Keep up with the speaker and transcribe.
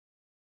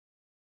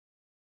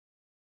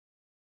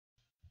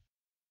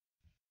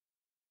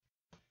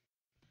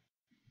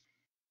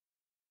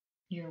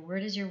Your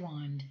word is your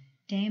wand.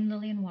 Dame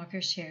Lillian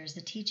Walker shares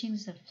the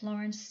teachings of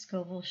Florence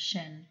Scovel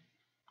Shinn,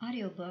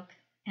 audiobook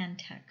and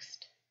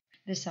text.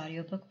 This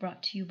audiobook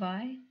brought to you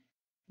by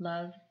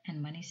Love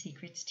and Money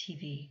Secrets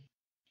TV.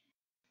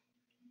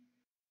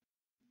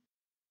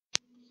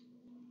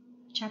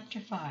 Chapter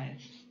 5.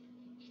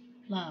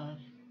 Love.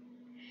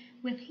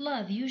 With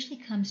love usually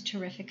comes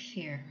terrific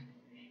fear.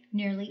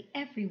 Nearly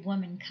every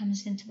woman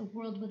comes into the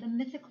world with a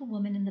mythical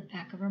woman in the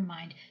back of her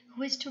mind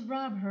who is to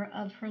rob her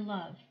of her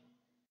love.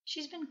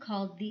 She's been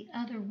called the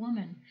other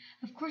woman.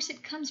 Of course,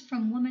 it comes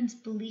from woman's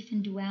belief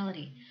in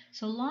duality.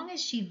 So long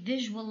as she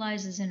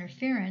visualizes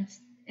interference,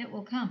 it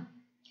will come.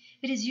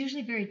 It is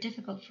usually very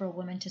difficult for a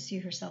woman to see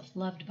herself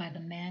loved by the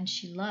man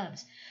she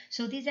loves.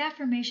 So these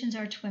affirmations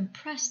are to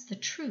impress the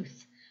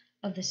truth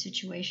of the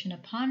situation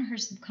upon her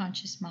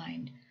subconscious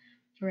mind.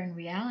 For in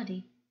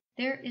reality,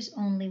 there is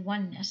only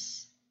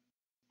oneness.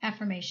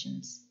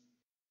 Affirmations.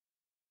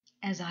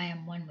 As I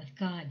am one with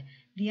God,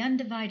 the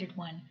undivided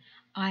one,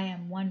 I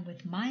am one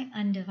with my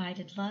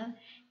undivided love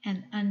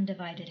and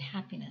undivided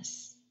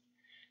happiness.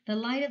 The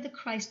light of the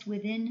Christ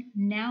within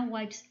now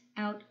wipes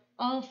out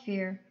all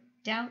fear,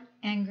 doubt,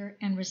 anger,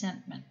 and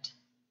resentment.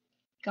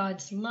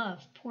 God's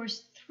love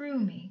pours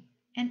through me,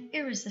 an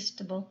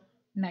irresistible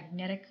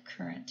magnetic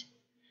current.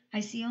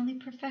 I see only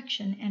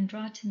perfection and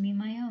draw to me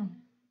my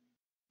own.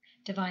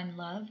 Divine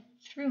love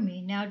through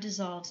me now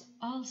dissolves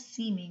all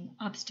seeming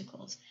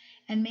obstacles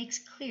and makes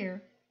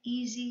clear,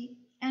 easy,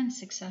 and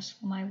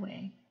successful my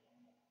way.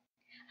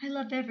 I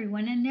love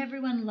everyone, and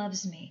everyone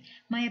loves me.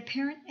 My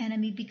apparent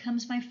enemy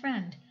becomes my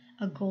friend,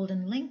 a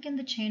golden link in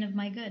the chain of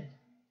my good.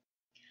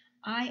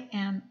 I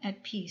am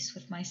at peace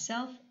with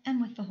myself and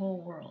with the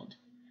whole world.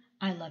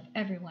 I love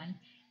everyone,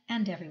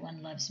 and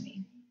everyone loves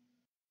me.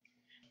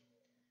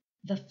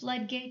 The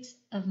floodgates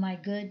of my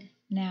good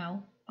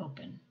now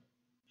open.